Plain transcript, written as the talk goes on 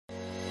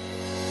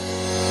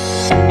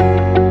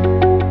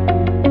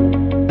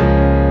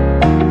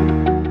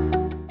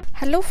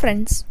Hello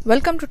friends,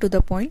 welcome to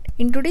the Point.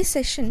 In today's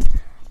session,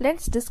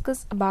 let's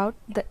discuss about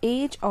the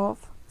age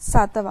of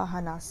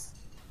Satavahanas.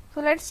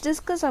 So let's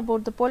discuss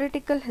about the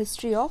political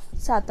history of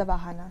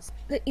Satavahanas.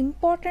 The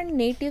important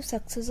native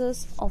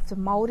successors of the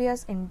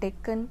Mauryas in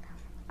Deccan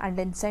and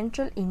in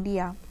central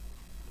India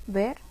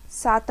were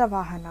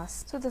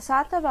Satavahanas. So the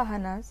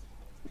Satavahanas,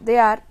 they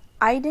are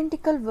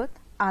identical with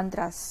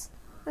Andhras.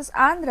 These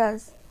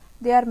Andhras,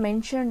 they are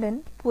mentioned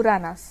in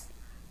Puranas.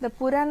 The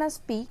Puranas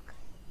speak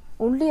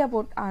only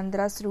about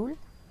Andhra's rule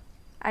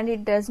and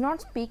it does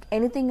not speak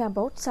anything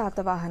about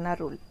Satavahana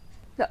rule.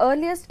 The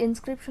earliest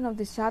inscription of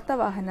the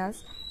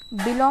Satavahanas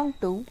belong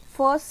to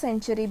 1st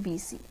century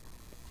BC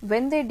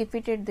when they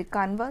defeated the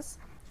Kanvas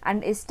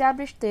and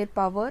established their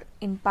power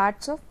in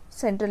parts of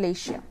Central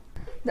Asia.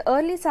 The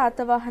early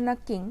Satavahana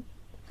king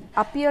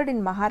appeared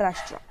in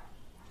Maharashtra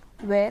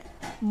where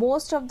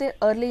most of their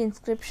early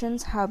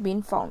inscriptions have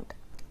been found.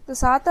 The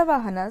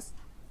Satavahanas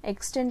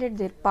extended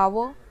their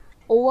power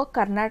over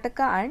Karnataka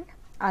and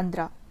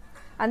Andhra,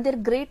 and their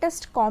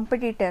greatest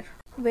competitor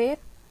were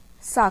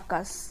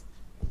Sakas,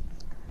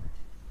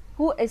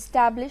 who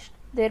established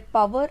their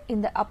power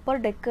in the upper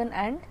Deccan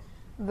and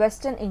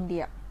western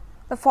India.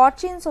 The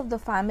fortunes of the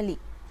family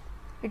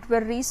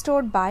were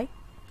restored by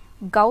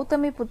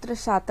Gautamiputra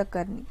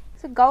Shatakarni.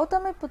 So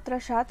Gautamiputra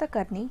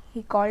Shatakarni,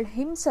 he called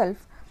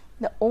himself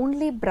the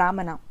only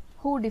Brahmana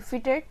who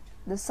defeated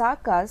the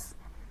Sakas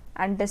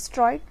and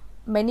destroyed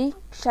many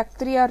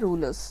Kshatriya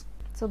rulers.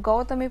 So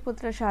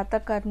Gautamiputra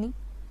Shatakarni,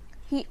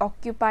 he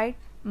occupied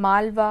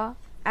Malwa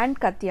and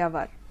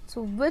Kathiawar,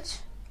 so which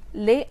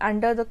lay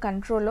under the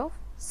control of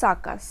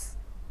Sakas.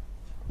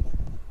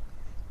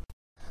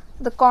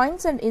 The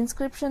coins and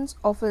inscriptions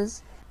of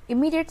his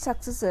immediate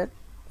successor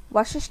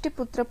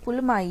Vasishtiputra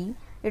Pulamai,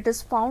 it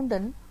is found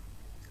in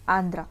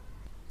Andhra.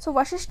 So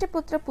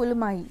Vasishtiputra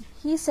Pulamai,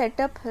 he set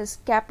up his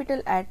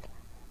capital at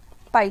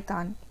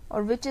Paitan,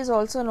 or which is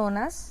also known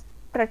as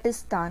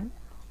Pratistan,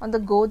 on the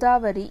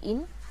Godavari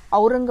in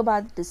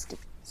Aurangabad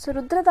district. So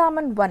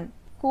Rudradaman I,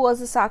 who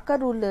was a Saka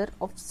ruler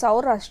of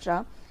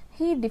Saurashtra,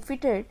 he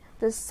defeated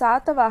the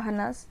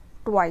Satavahanas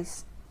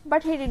twice,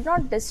 but he did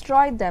not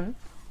destroy them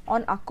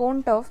on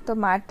account of the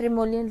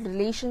matrimonial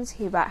relations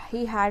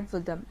he had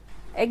with them.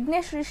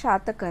 Yagneshri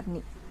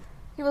Shatakarni,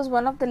 he was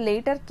one of the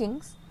later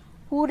kings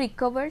who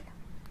recovered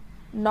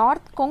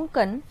North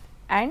Konkan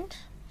and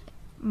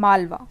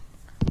Malwa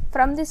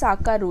from the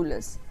Saka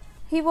rulers.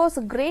 He was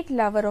a great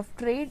lover of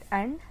trade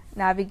and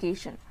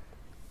navigation.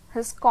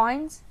 His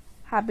coins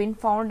have been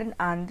found in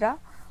Andhra,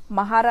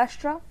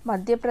 Maharashtra,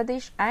 Madhya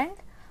Pradesh and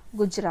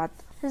Gujarat.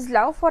 His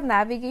love for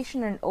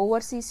navigation and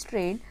overseas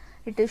trade,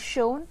 it is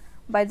shown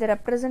by the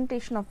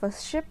representation of a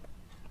ship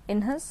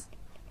in his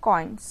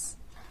coins.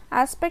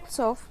 Aspects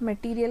of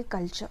material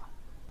culture.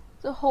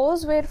 The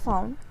hoes were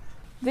found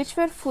which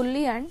were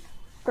fully and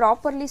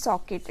properly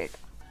socketed.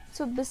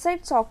 So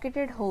besides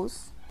socketed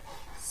hoes,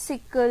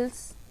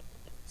 sickles,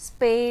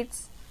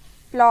 spades,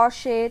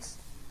 plowshares,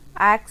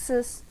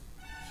 axes,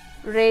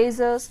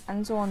 razors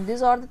and so on,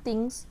 these are the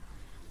things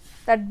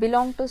that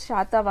belong to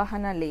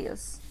Satavahana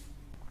layers.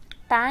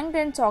 Tanked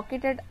and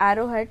socketed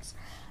arrowheads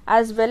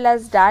as well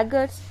as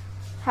daggers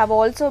have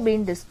also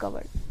been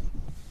discovered.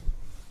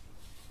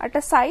 At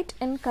a site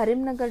in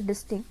Karimnagar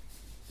district,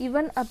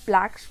 even a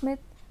blacksmith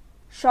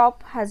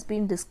shop has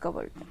been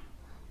discovered.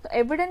 The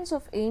evidence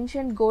of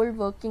ancient gold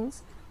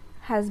workings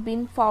has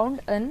been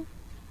found in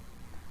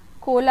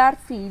Kolar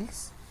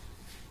fields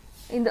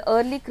in the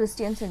early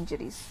Christian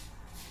centuries.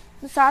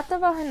 The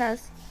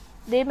Satavahanas,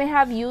 they may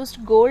have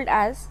used gold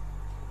as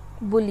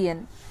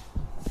bullion,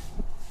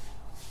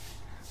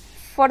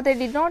 for they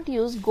did not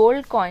use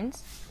gold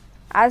coins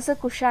as the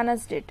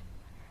Kushanas did.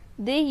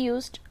 They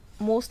used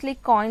mostly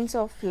coins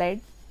of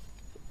lead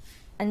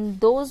and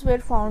those were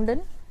found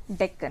in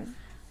Deccan.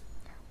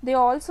 They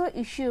also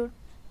issued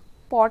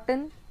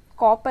potton,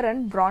 copper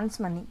and bronze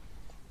money.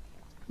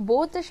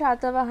 Both the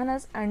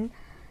Satavahanas and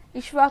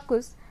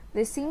Ishwakus,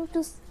 they seem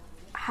to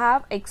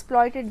have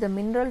exploited the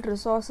mineral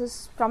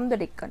resources from the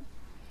Deccan.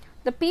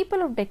 The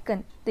people of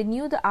Deccan, they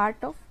knew the art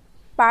of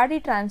paddy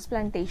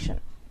transplantation,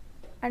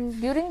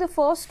 and during the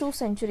first 2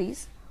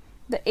 centuries,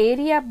 the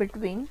area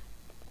between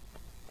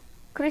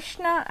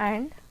Krishna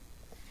and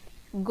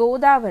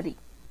Godavari,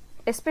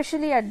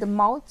 especially at the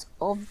mouths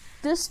of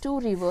these 2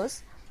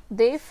 rivers,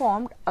 they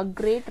formed a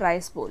great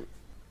rice bowl.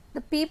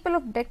 The people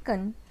of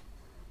Deccan,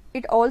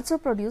 it also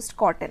produced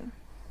cotton,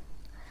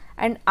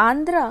 and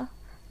Andhra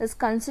is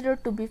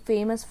considered to be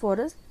famous for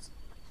its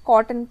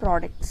cotton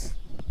products.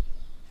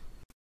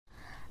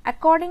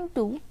 According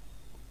to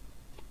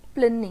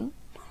Pliny,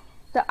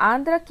 the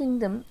Andhra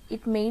kingdom,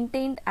 it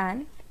maintained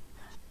an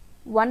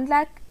 1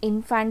 lakh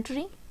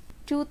infantry,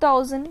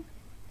 2000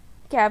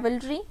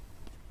 cavalry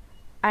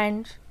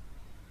and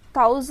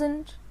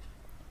 1000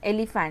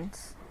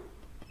 elephants.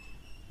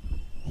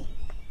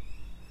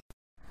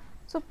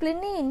 So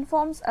Pliny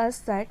informs us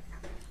that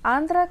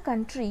Andhra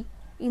country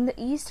in the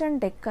eastern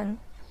Deccan,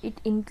 it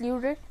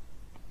included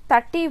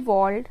 30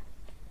 walled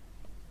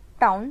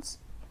towns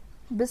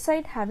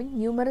beside having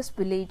numerous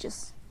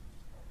villages.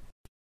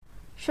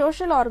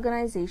 Social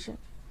organization.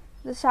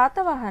 The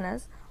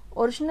Satavahanas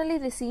originally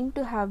they seem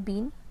to have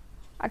been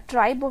a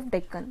tribe of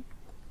Deccan,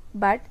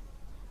 but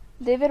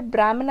they were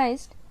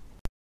Brahmanized,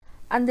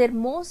 and their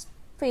most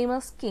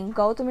famous king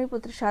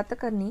Gautamiputra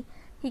Shatakarni,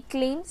 he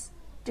claims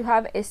to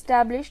have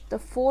established the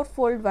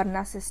fourfold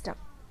Varna system,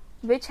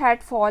 which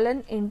had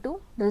fallen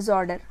into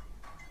disorder.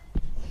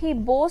 He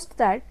boasts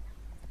that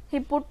he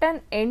put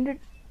an end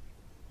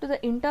to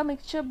the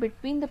intermixture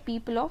between the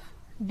people of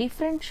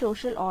different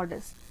social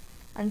orders,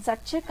 and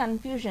such a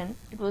confusion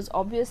it was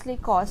obviously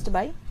caused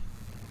by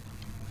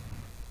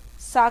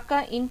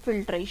Saka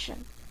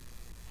infiltration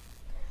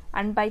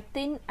and by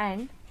thin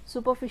and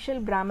superficial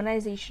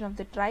Brahmanization of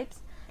the tribes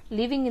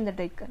living in the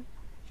Deccan.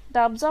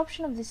 The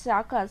absorption of the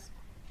Sakas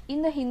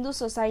in the Hindu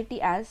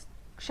society as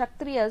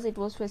Kshatriyas, it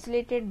was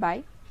facilitated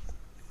by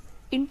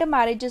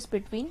intermarriages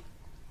between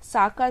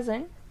Sakas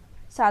and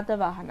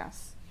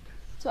Satavahanas.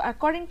 So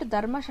according to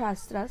Dharma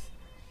Shastras,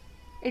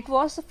 it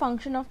was the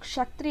function of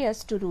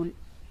Kshatriyas to rule,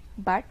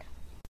 but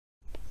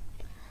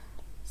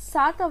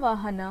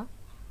Satavahana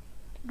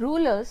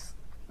rulers,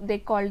 they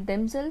called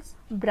themselves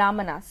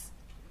Brahmanas.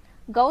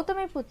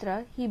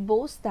 Gautamiputra, he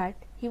boasts that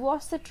he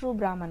was the true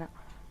Brahmana,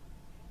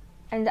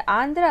 and the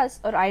Andhras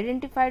are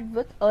identified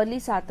with early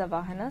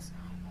Satavahanas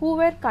who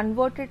were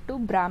converted to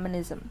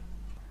Brahmanism.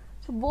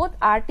 So both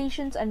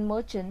artisans and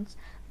merchants,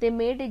 they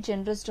made a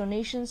generous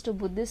donations to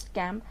Buddhist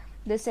camp.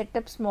 They set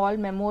up small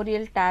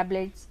memorial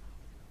tablets.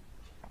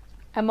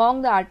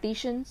 Among the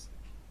artisans,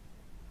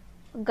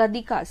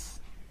 Gadikas,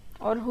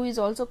 or who is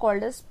also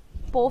called as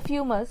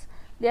perfumers,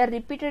 they are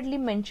repeatedly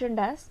mentioned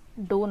as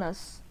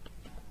donors.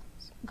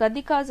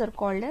 Gadikas are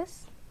called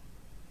as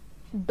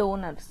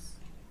donors.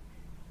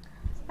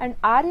 And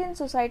Aryan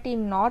society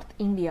in North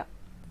India,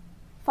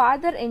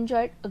 father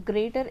enjoyed a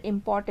greater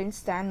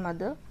importance than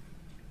mother,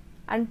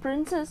 and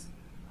princes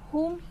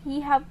whom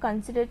he have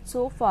considered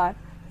so far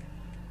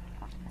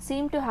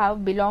seem to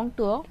have belonged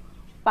to a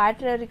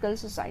patriarchal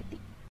society.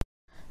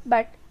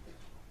 But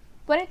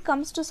when it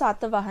comes to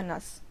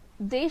Satavahanas,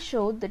 they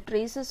showed the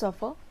traces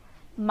of a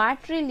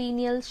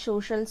matrilineal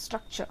social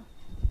structure,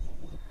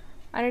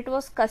 and it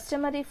was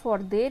customary for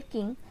their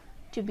king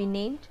to be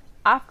named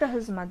after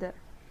his mother.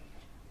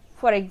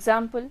 For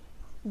example,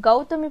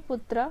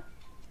 Gautamiputra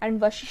and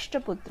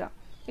Vashishtaputra.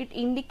 It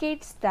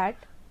indicates that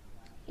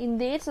in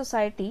their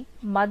society,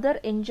 mother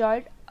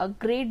enjoyed a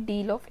great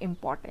deal of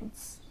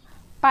importance.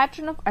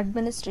 Pattern of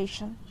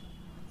administration.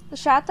 The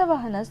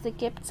Shatavahanas, they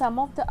kept some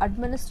of the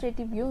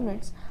administrative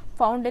units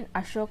found in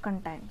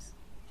Ashokan times.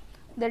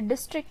 Their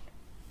district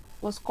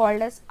was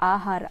called as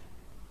Ahara,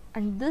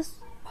 and this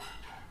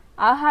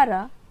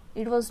Ahara,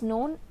 it was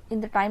known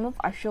in the time of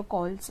Ashoka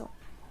also.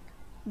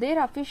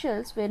 Their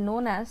officials were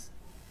known as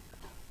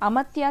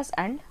Amatyas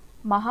and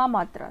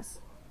Mahamatras,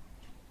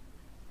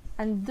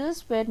 and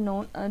these were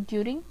known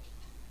during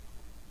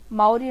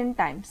Mauryan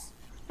times.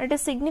 It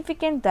is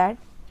significant that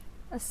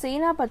a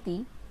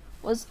Senapati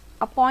was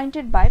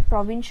appointed by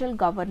provincial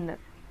governor.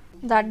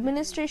 The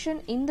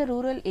administration in the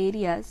rural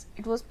areas,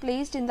 it was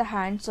placed in the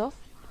hands of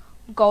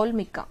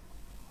Gaulmika,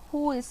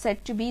 who is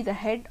said to be the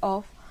head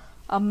of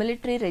a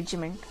military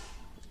regiment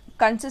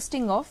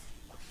consisting of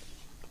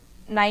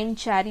 9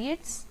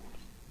 chariots,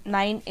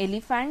 9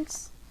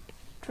 elephants,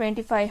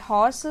 25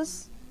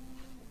 horses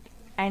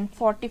and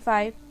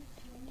 45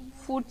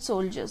 foot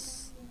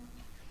soldiers.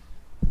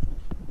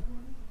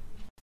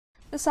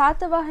 The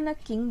Satavahana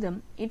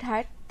kingdom, it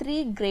had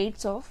 3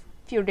 grades of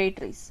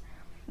feudatories.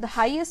 The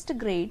highest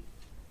grade,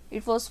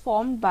 it was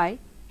formed by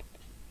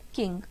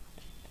king,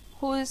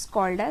 who is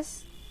called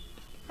as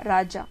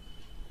Raja,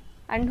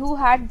 and who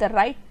had the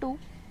right to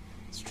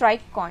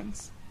strike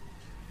coins.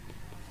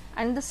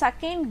 And the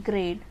second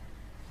grade,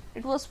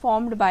 it was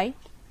formed by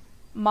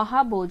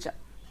Mahabhoja,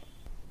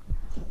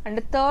 and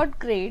the third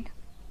grade,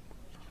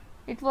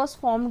 it was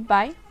formed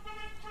by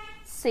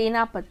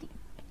Senapati.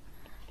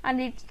 And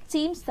it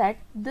seems that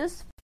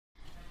this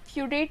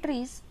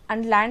feudatories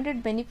and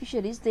landed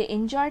beneficiaries, they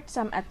enjoyed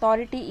some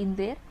authority in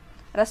their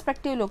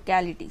respective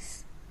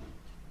localities.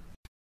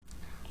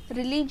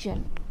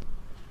 Religion.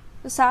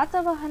 The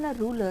Satavahana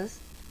rulers,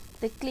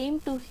 they claim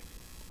to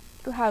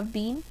have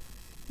been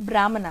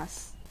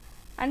Brahmanas,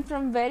 and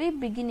from very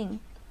beginning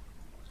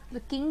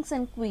the kings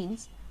and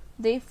queens,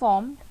 they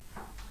formed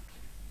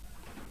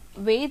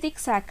Vedic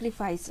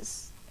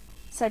sacrifices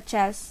such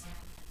as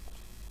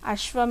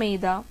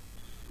Ashwamedha,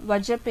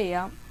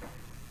 Vajapeya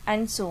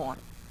and so on.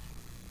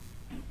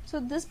 So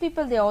these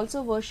people, they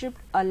also worshipped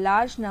a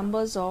large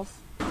numbers of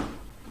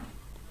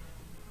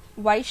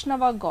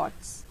Vaishnava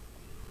gods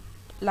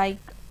like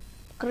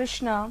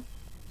Krishna,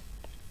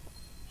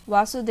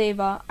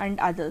 Vasudeva and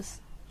others.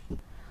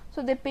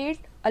 So they paid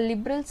a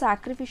liberal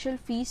sacrificial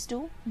feast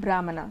to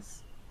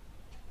Brahmanas.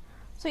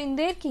 So in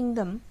their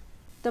kingdom,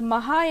 the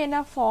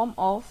Mahayana form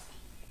of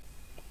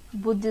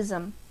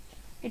Buddhism,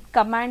 it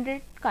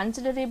commanded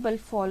considerable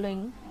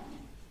following,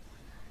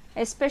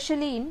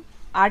 especially in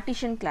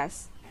artisan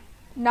class.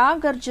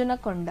 Nagarjuna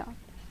Konda.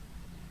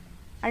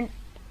 and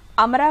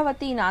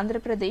Amaravati in Andhra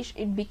Pradesh,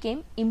 it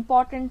became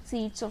important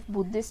seats of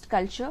Buddhist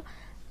culture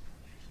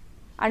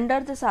under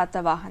the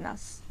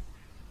Satavahanas.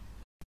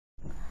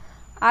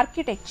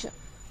 Architecture.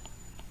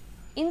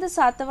 In the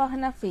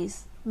Satavahana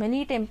phase,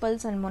 many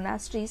temples and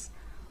monasteries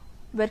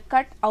were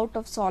cut out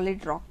of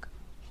solid rock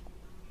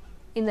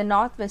in the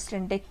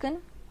northwestern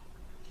Deccan,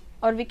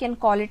 or we can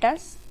call it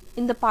as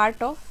in the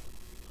part of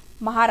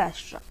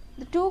Maharashtra.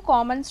 The two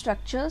common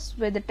structures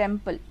were the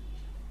temple,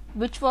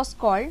 which was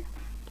called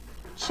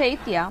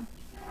Chaitya,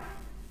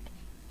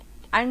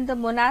 and the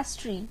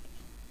monastery,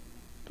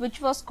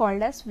 which was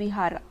called as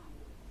Vihara.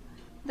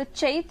 The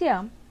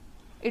Chaitya,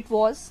 it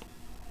was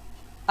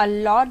a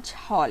large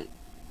hall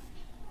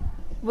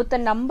with a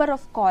number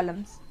of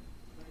columns,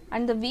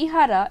 and the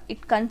Vihara,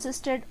 it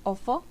consisted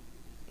of a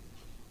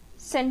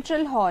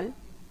central hall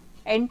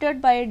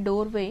entered by a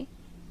doorway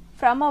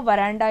from a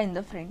veranda in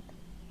the front.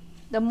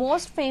 The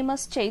most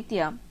famous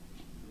Chaitya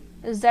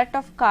is that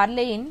of Karle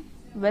in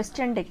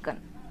Western Deccan,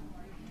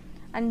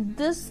 and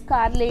this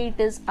Karle, it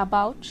is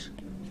about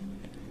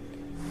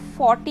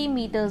 40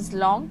 meters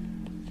long,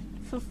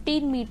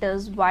 15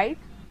 meters wide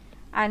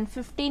and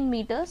 15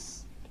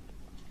 meters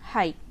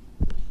high.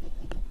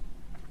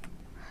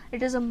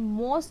 It is a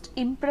most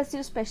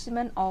impressive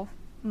specimen of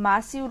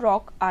massive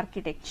rock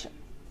architecture.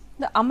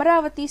 The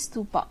Amaravati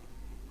Stupa,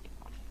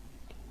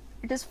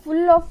 it is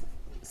full of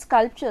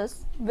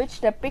sculptures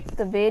which depict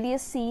the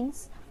various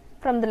scenes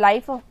from the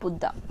life of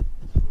Buddha.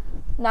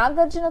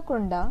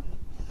 Nagarjunakonda,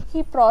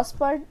 he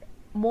prospered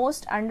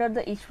most under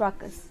the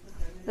Ishvakas,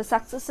 the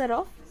successor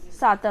of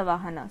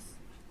Satavahanas.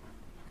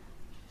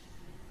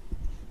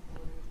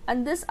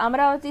 And this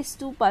Amaravati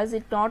Stupas,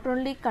 it not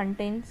only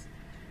contains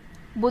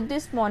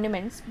Buddhist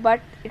monuments,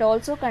 but it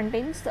also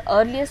contains the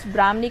earliest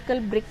Brahminical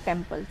brick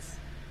temples.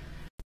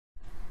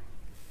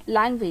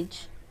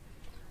 Language.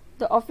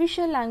 The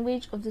official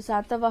language of the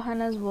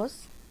Satavahanas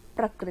was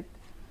Prakrit.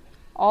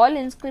 All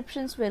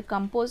inscriptions were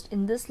composed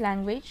in this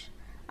language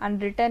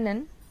and written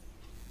in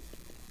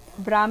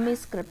Brahmi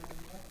script.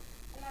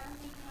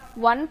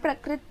 One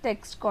Prakrit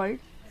text called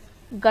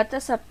Gata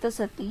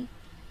Saptasati,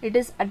 it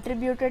is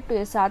attributed to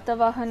a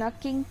Satavahana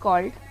king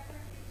called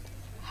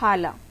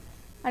Hala,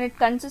 and it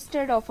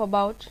consisted of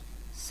about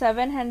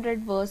 700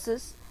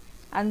 verses,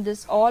 and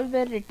this all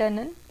were written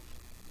in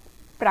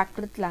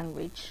Prakrit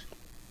language.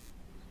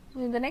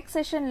 In the next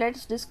session,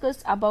 let's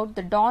discuss about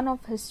the dawn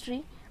of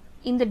history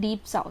in the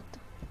deep south.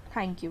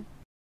 Thank you.